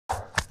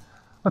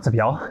What's up,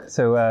 y'all?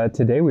 So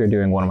today we are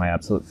doing one of my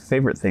absolute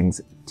favorite things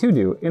to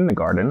do in the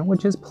garden,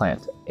 which is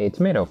plant a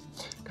tomato.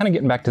 Kind of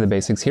getting back to the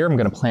basics here, I'm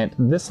gonna plant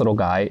this little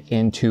guy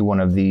into one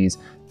of these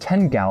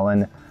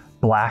 10-gallon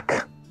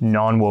black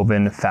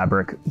non-woven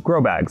fabric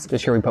grow bags.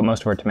 This year we put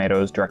most of our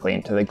tomatoes directly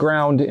into the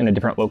ground in a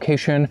different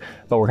location,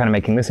 but we're kind of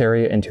making this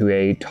area into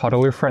a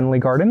toddler-friendly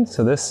garden.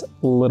 So this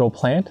little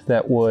plant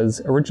that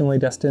was originally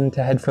destined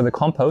to head for the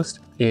compost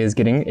is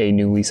getting a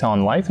new lease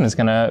on life and is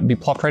gonna be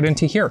plopped right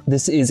into here.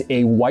 This is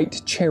a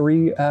white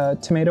cherry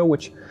tomato,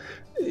 which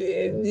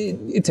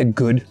it's a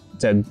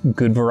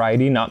good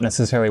variety, not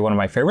necessarily one of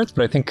my favorites,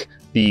 but I think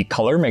the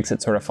color makes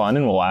it sort of fun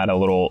and will add a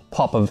little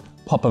pop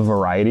of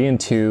variety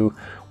into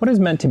what is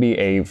meant to be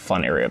a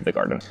fun area of the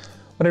garden.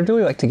 What I'd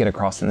really like to get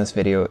across in this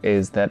video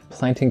is that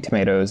planting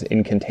tomatoes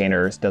in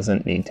containers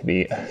doesn't need to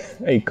be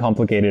a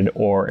complicated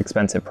or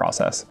expensive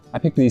process. I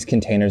picked these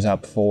containers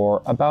up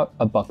for about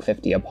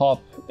 $1.50 a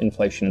pop.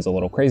 Inflation is a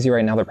little crazy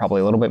right now. They're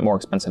probably a little bit more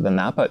expensive than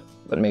that, but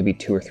maybe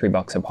 $2 or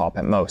 $3 a pop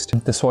at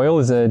most. The soil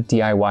is a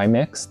DIY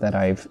mix that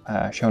I've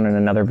shown in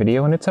another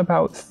video, and it's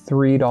about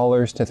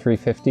 $3 to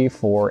 $3.50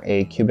 for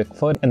a cubic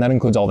foot, and that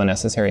includes all the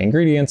necessary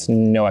ingredients,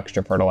 no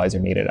extra fertilizer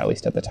needed, at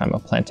least at the time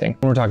of planting.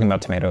 When we're talking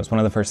about tomatoes, one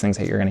of the first things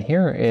that you're gonna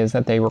hear is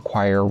that they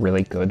require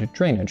really good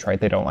drainage, right?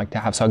 They don't like to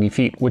have soggy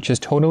feet, which is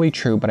totally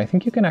true, but I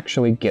think you can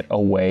actually get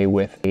away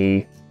with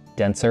a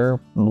denser,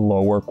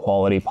 lower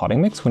quality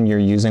potting mix when you're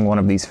using one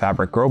of these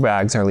fabric grow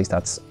bags, or at least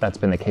that's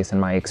been the case in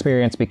my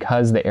experience,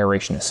 because the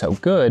aeration is so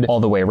good all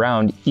the way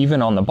around,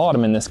 even on the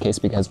bottom in this case,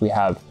 because we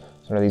have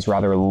sort of these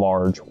rather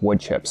large wood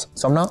chips.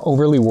 So I'm not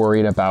overly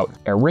worried about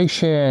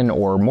aeration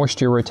or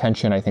moisture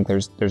retention. I think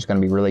there's gonna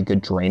be really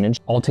good drainage.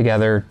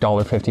 Altogether,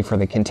 $1.50 for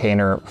the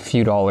container, a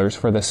few dollars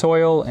for the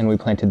soil, and we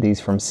planted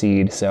these from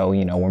seed, so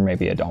you know, we're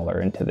maybe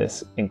 $1 into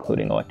this,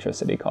 including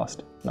electricity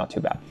cost. Not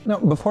too bad. Now,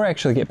 before I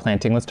actually get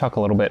planting, let's talk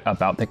a little bit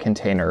about the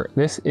container.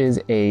 This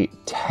is a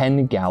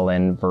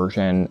 10-gallon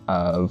version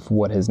of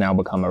what has now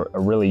become a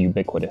really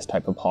ubiquitous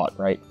type of pot,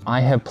 right?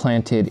 I have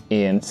planted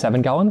in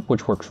 7-gallon,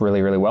 which works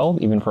really, really well,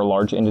 even for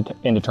large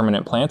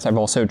indeterminate plants. I've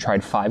also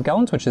tried 5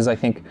 gallons, which is, I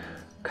think,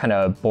 kind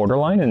of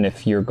borderline. And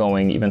if you're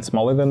going even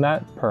smaller than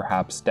that,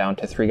 perhaps down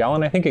to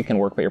 3-gallon, I think it can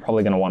work, but you're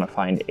probably gonna wanna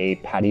find a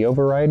patio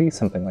variety,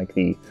 something like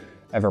the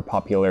ever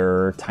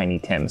popular Tiny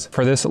Tims.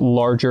 For this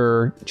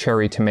larger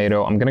cherry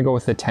tomato, I'm gonna go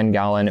with the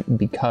 10-gallon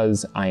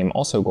because I'm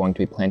also going to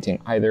be planting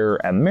either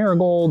a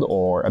marigold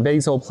or a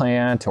basil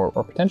plant or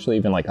potentially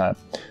even like a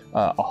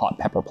hot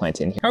pepper plant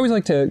in here. I always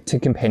like to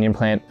companion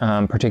plant,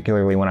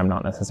 particularly when I'm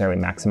not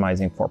necessarily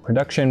maximizing for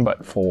production,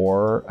 but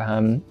for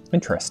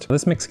interest.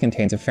 This mix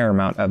contains a fair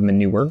amount of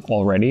manure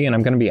already, and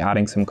I'm gonna be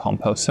adding some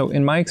compost. So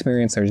in my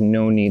experience, there's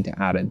no need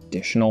to add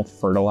additional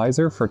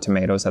fertilizer for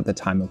tomatoes at the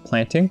time of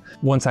planting.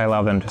 Once I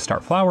allow them to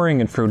start flowering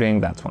and fruiting,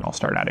 that's when I'll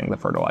start adding the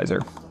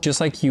fertilizer.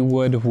 Just like you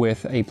would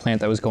with a plant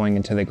that was going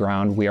into the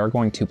ground, we are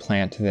going to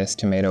plant this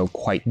tomato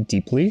quite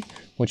deeply,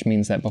 which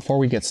means that before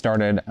we get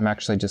started, I'm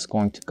actually just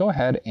going to go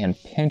ahead and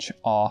pinch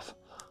off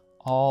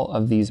all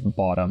of these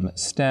bottom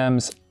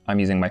stems. I'm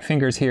using my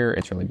fingers here.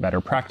 It's really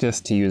better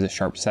practice to use a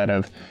sharp set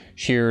of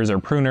shears or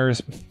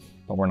pruners,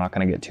 but we're not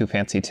gonna get too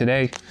fancy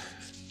today. There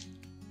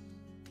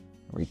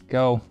we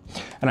go.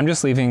 And I'm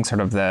just leaving sort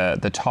of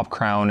the top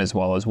crown as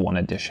well as one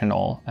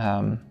additional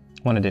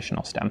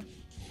stem.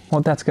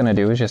 What that's gonna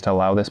do is just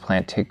allow this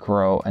plant to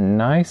grow a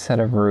nice set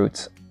of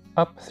roots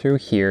up through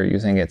here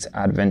using its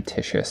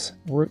adventitious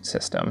root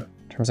system.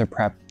 In terms of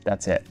prep,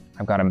 that's it.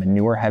 I've got a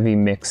manure-heavy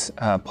mix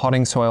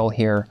potting soil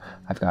here.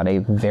 I've got a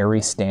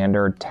very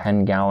standard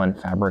 10-gallon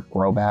fabric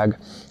grow bag,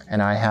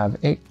 and I have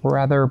a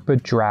rather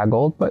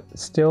bedraggled, but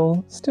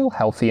still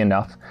healthy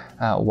enough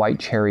white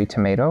cherry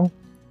tomato.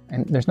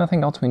 And there's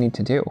nothing else we need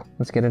to do.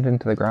 Let's get it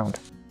into the ground.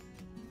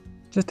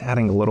 Just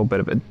adding a little bit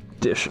of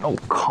additional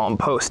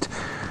compost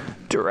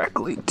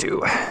directly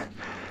to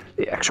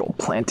the actual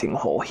planting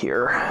hole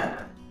here.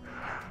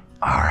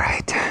 All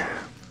right.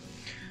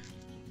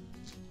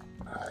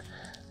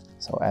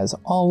 So as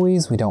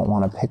always, we don't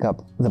want to pick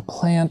up the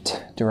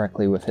plant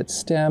directly with its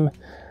stem.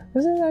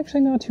 This is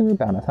actually not too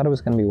bad. I thought it was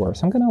going to be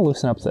worse. I'm going to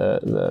loosen up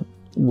the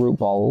root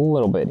ball a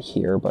little bit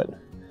here, but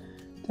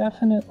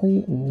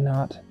definitely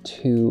not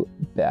too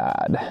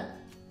bad.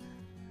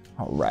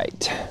 All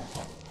right.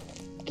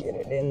 Get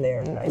it in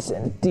there nice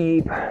and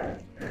deep.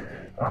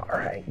 All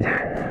right.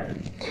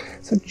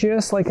 So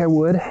just like I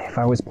would if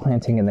I was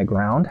planting in the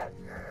ground,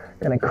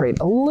 I'm going to create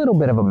a little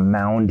bit of a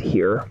mound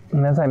here.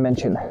 And as I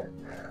mentioned,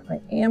 I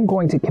am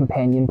going to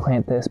companion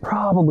plant this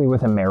probably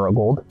with a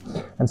marigold.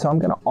 And so I'm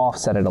gonna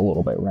offset it a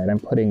little bit, right? I'm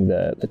putting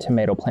the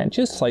tomato plant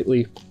just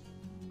slightly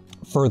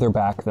further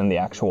back than the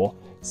actual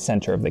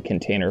center of the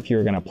container. If you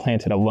were gonna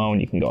plant it alone,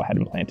 you can go ahead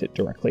and plant it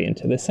directly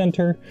into the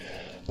center.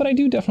 But I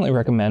do definitely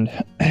recommend,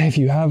 if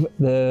you have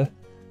a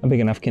big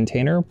enough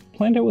container,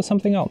 plant it with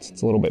something else.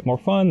 It's a little bit more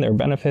fun, there are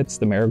benefits.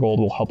 The marigold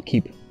will help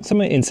keep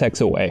some insects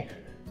away.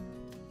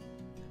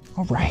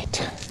 All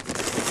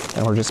right,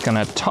 and we're just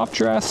gonna top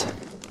dress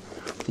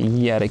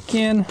yet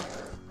again,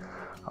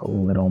 a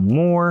little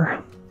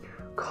more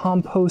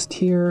compost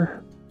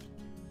here.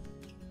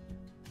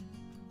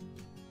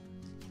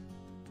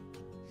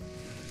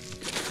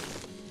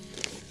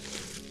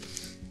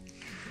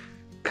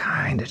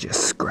 to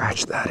just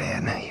scratch that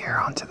in here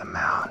onto the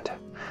mound.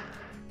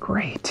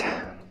 Great.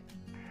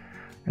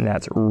 And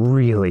that's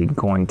really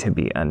going to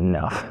be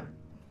enough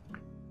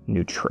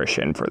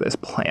nutrition for this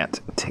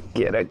plant to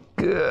get a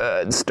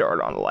good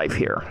start on life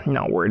here.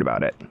 Not worried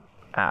about it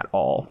at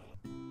all.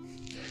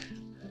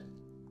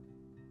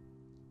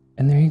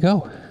 And there you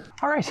go.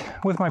 All right,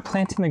 with my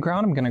plant in the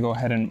ground, I'm gonna go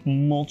ahead and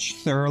mulch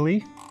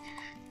thoroughly.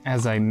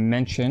 As I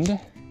mentioned,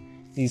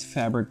 these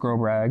fabric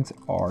grow bags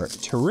are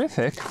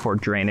terrific for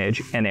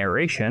drainage and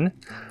aeration.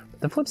 But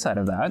the flip side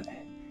of that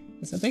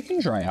is that they can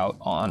dry out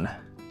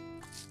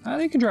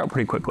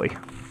pretty quickly.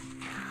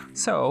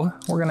 So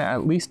we're gonna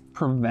at least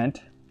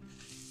prevent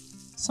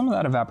some of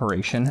that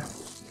evaporation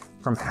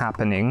from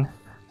happening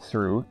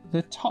through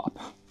the top.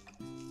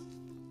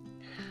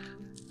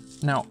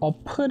 Now I'll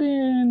put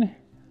in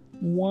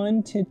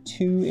 1 to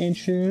 2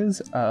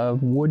 inches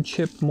of wood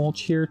chip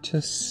mulch here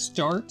to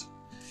start.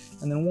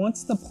 And then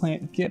once the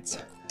plant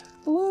gets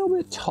a little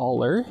bit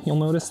taller, you'll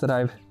notice that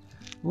I've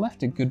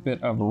left a good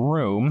bit of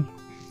room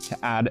to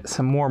add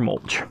some more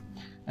mulch.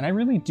 And I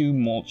really do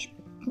mulch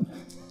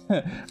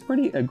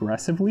pretty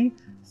aggressively.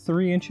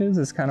 3 inches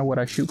is kind of what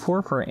I shoot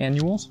for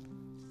annuals.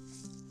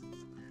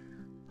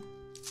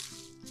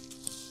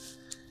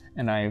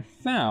 And I've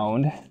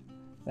found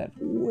that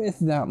with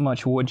that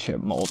much wood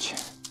chip mulch,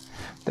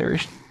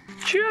 there's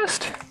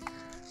just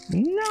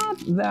not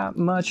that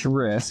much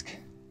risk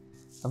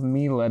of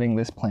me letting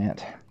this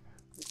plant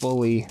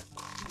fully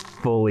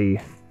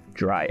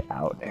dry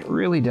out. It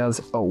really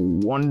does a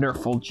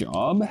wonderful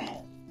job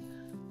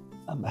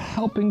of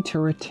helping to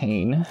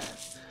retain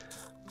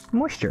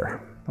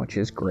moisture, which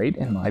is great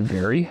in my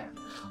very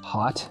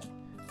hot,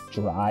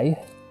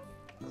 dry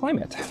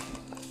climate.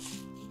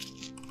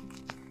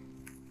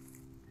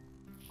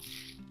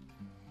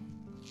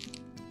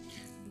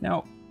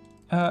 Now,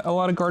 a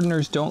lot of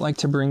gardeners don't like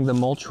to bring the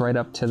mulch right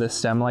up to the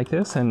stem like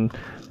this, and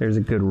there's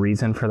a good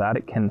reason for that.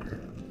 It can,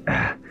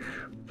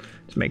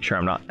 to make sure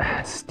I'm not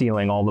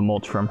stealing all the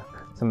mulch from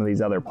some of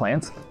these other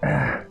plants.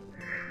 But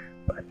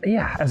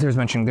yeah, as I was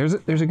mentioning,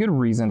 there's a good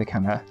reason to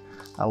kind of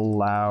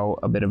allow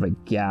a bit of a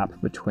gap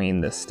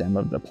between the stem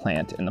of the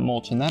plant and the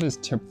mulch, and that is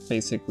to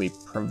basically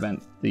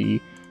prevent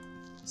the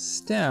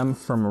stem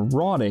from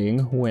rotting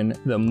when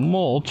the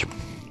mulch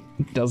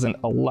doesn't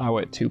allow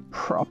it to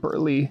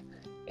properly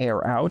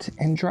air out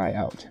and dry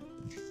out.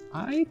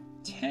 I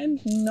tend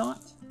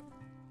not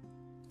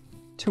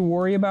to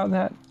worry about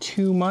that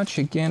too much.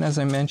 Again, as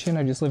I mentioned,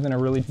 I just live in a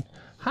really...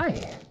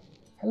 Hi,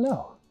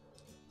 hello.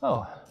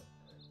 Oh,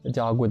 the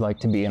dog would like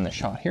to be in the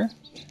shot here.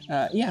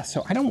 Yeah,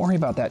 so I don't worry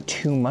about that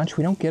too much.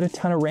 We don't get a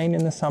ton of rain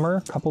in the summer,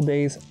 a couple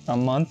days a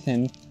month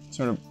in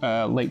sort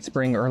of late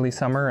spring, early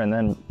summer, and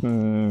then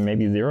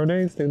maybe 0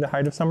 days through the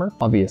height of summer.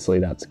 Obviously,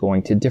 that's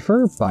going to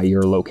differ by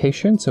your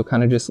location, so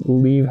kind of just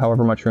leave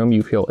however much room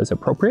you feel is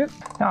appropriate.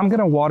 Now I'm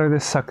gonna water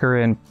this sucker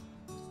in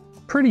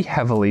pretty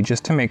heavily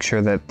just to make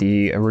sure that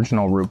the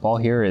original root ball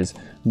here is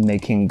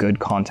making good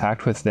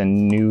contact with the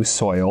new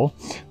soil.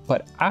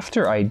 But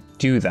after I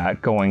do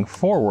that, going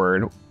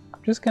forward,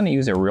 I'm just gonna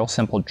use a real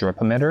simple drip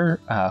emitter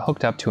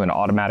hooked up to an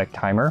automatic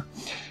timer.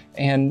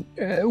 And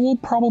we'll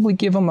probably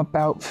give them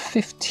about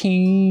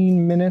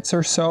 15 minutes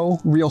or so,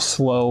 real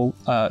slow,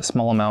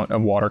 small amount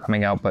of water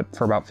coming out, but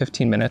for about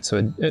 15 minutes,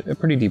 so a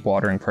pretty deep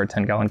watering for a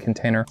 10-gallon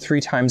container,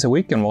 3 times a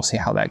week, and we'll see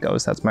how that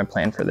goes. That's my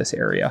plan for this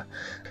area.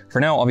 For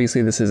now,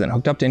 obviously this isn't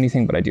hooked up to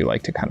anything, but I do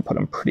like to kind of put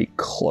them pretty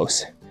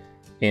close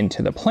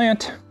into the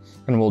plant,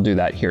 and we'll do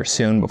that here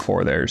soon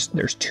before there's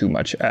too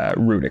much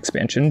root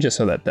expansion, just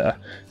so that the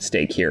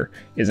stake here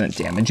isn't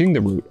damaging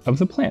the root of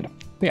the plant.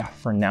 But yeah,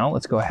 for now,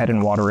 let's go ahead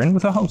and water in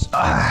with a hose.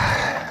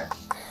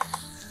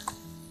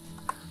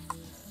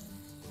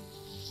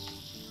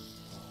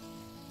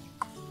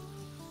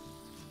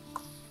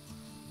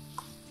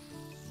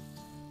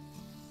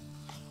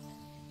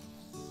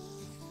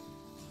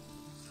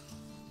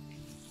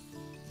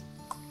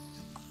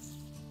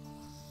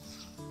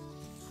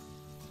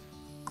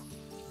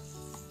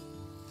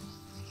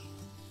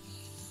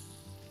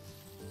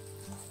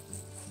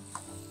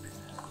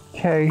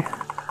 Okay,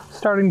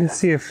 starting to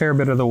see a fair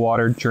bit of the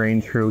water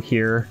drain through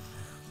here.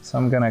 So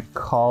I'm gonna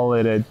call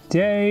it a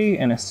day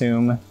and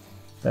assume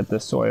that the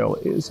soil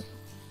is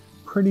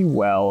pretty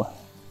well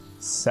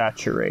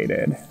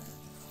saturated.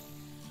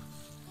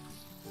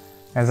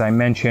 As I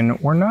mentioned,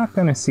 we're not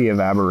gonna see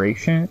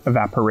evaporation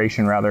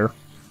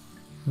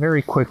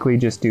very quickly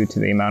just due to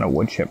the amount of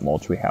wood chip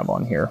mulch we have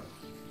on here.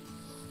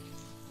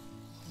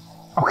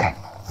 Okay.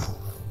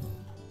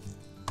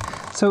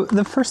 So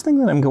the first thing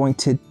that I'm going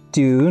to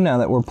do now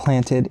that we're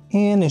planted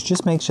in is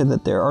just make sure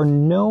that there are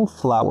no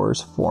flowers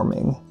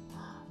forming.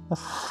 The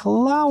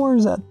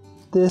flowers at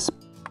this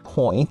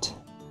point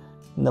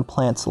in the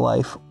plant's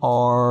life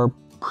are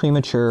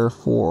premature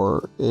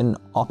for an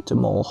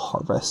optimal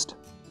harvest.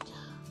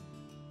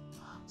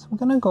 So I'm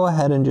gonna go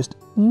ahead and just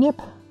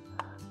nip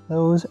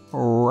those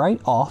right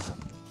off.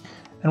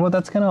 And what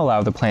that's gonna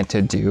allow the plant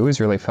to do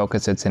is really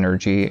focus its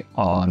energy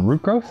on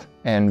root growth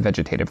and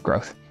vegetative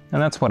growth.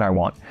 And that's what I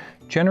want.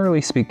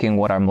 Generally speaking,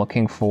 what I'm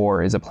looking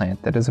for is a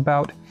plant that is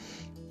about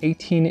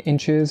 18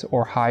 inches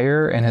or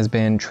higher and has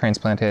been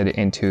transplanted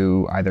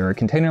into either a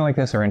container like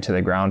this or into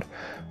the ground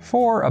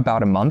for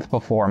about a month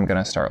before I'm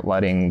gonna start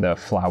letting the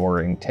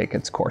flowering take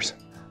its course.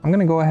 I'm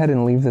gonna go ahead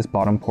and leave this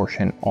bottom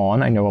portion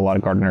on. I know a lot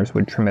of gardeners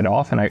would trim it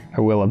off, and I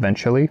will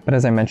eventually, but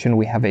as I mentioned,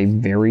 we have a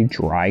very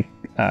dry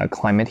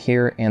climate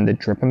here, and the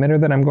drip emitter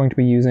that I'm going to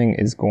be using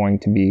is going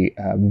to be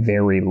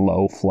very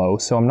low flow,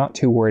 so I'm not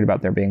too worried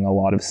about there being a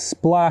lot of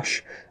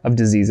splash of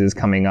diseases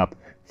coming up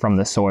from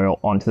the soil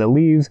onto the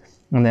leaves.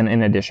 And then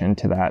in addition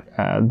to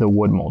that, the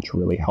wood mulch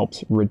really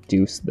helps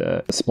reduce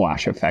the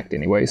splash effect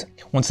anyways.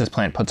 Once this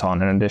plant puts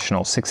on an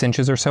additional 6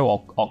 inches or so,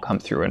 I'll come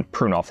through and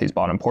prune off these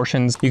bottom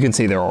portions. You can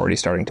see they're already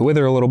starting to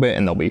wither a little bit,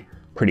 and they'll be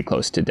pretty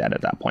close to dead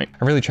at that point.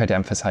 I really tried to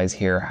emphasize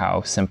here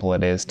how simple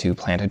it is to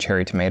plant a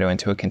cherry tomato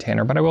into a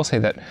container, but I will say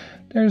that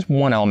there's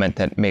one element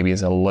that maybe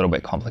is a little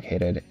bit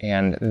complicated,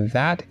 and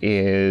that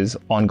is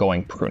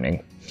ongoing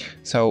pruning.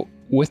 So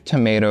with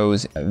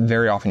tomatoes,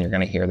 very often you're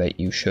going to hear that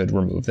you should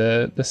remove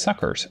the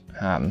suckers.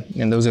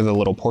 And those are the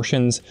little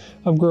portions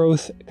of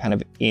growth kind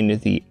of in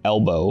the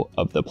elbow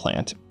of the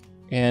plant.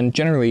 And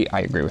generally, I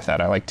agree with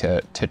that. I like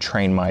to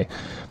train my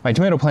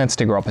tomato plants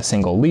to grow up a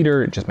single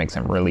leader. It just makes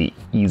them really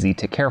easy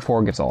to care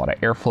for, gives a lot of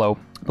airflow.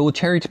 But with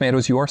cherry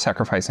tomatoes, you are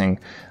sacrificing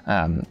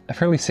a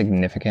fairly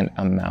significant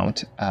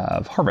amount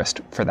of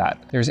harvest for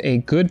that. There's a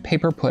good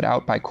paper put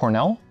out by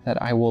Cornell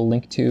that I will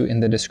link to in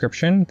the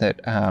description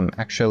that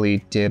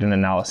actually did an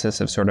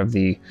analysis of sort of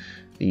the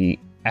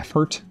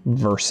effort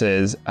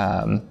versus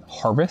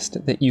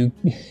harvest that you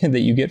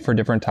get for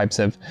different types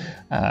of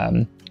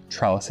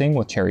trellising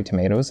with cherry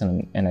tomatoes,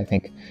 and I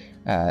think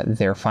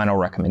their final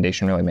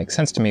recommendation really makes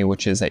sense to me,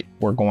 which is that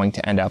we're going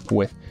to end up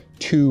with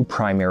 2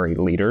 primary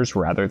leaders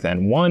rather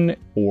than 1,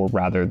 or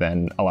rather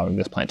than allowing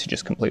this plant to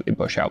just completely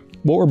bush out.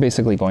 What we're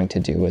basically going to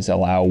do is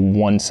allow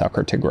 1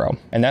 sucker to grow,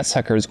 and that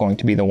sucker is going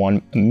to be the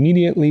one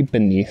immediately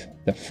beneath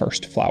the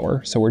first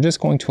flower. So we're just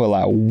going to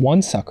allow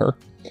 1 sucker,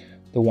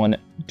 the one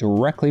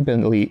directly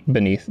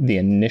beneath the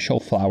initial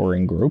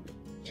flowering group,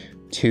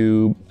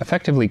 to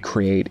effectively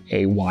create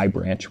a Y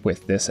branch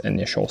with this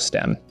initial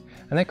stem.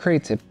 And that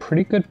creates a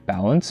pretty good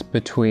balance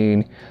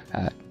between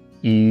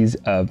ease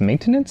of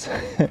maintenance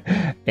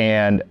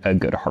and a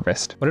good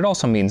harvest. What it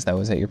also means though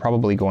is that you're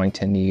probably going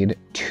to need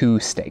 2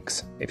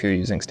 stakes if you're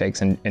using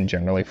stakes, and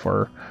generally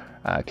for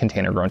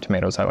container grown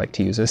tomatoes I like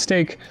to use a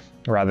stake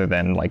rather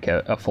than like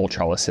a full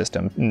trellis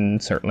system.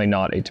 Certainly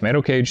not a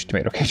tomato cage.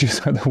 Tomato cages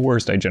are the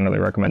worst. I generally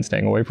recommend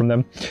staying away from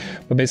them.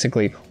 But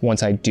basically,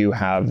 once I do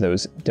have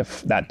those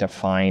that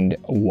defined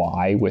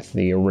Y with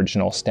the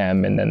original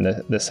stem and then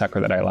the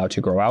sucker that I allow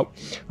to grow out,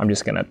 I'm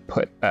just gonna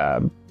put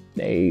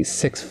a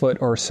 6 foot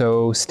or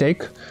so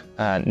stake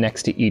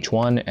next to each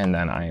one, and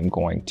then I am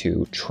going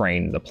to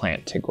train the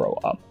plant to grow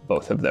up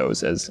both of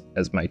those as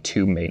my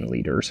 2 main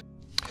leaders.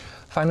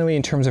 Finally,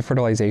 in terms of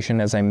fertilization,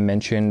 as I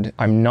mentioned,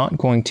 I'm not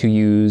going to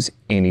use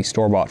any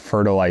store-bought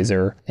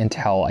fertilizer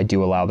until I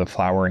do allow the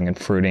flowering and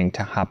fruiting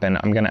to happen.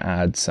 I'm going to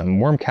add some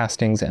worm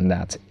castings, and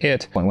that's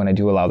it. When I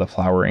do allow the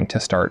flowering to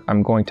start,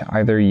 I'm going to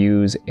either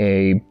use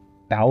a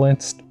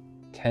balanced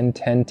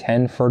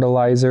 10-10-10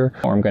 fertilizer,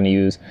 or I'm going to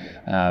use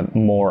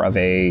more of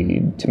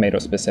a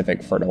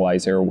tomato-specific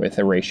fertilizer with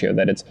a ratio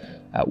that it's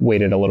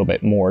weighted a little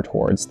bit more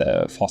towards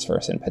the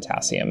phosphorus and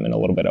potassium and a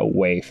little bit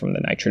away from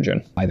the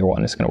nitrogen. Either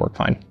one is going to work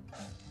fine.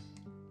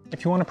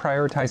 If you want to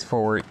prioritize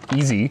for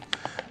easy,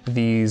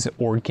 these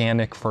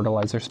organic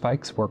fertilizer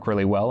spikes work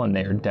really well, and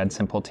they are dead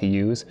simple to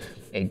use.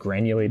 A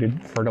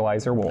granulated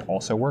fertilizer will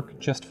also work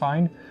just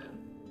fine.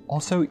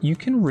 Also, you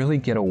can really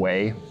get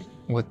away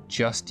with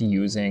just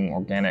using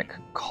organic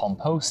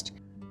compost.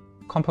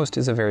 Compost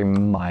is a very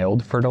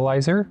mild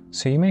fertilizer,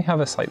 so you may have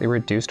a slightly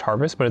reduced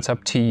harvest, but it's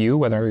up to you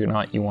whether or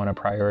not you want to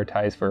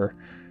prioritize for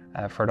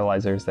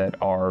fertilizers that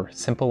are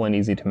simple and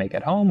easy to make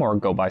at home, or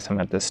go buy some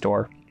at the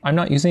store. I'm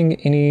not using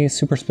any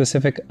super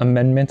specific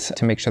amendments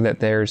to make sure that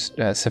there's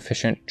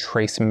sufficient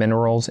trace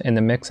minerals in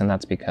the mix, and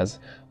that's because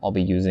I'll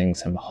be using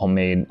some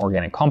homemade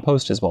organic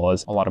compost as well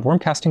as a lot of worm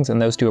castings,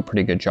 and those do a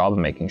pretty good job of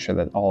making sure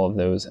that all of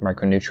those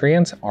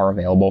micronutrients are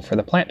available for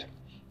the plant.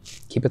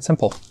 Keep it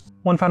simple.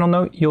 One final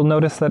note, you'll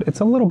notice that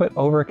it's a little bit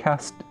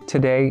overcast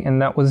today, and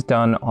that was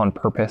done on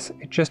purpose.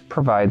 It just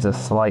provides a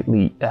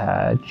slightly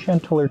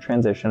gentler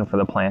transition for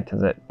the plant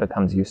as it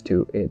becomes used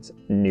to its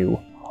new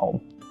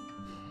home.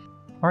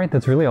 All right,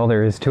 that's really all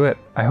there is to it.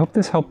 I hope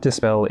this helped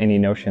dispel any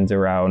notions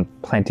around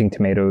planting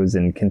tomatoes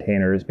in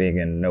containers being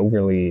an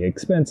overly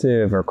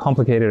expensive or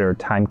complicated or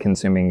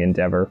time-consuming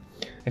endeavor.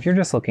 If you're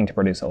just looking to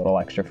produce a little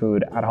extra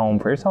food at home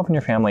for yourself and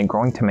your family,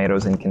 growing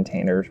tomatoes in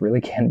containers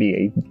really can be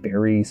a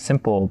very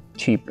simple,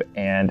 cheap,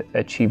 and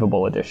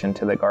achievable addition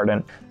to the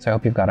garden. So I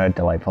hope you've got a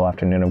delightful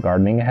afternoon of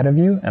gardening ahead of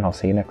you, and I'll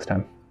see you next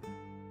time.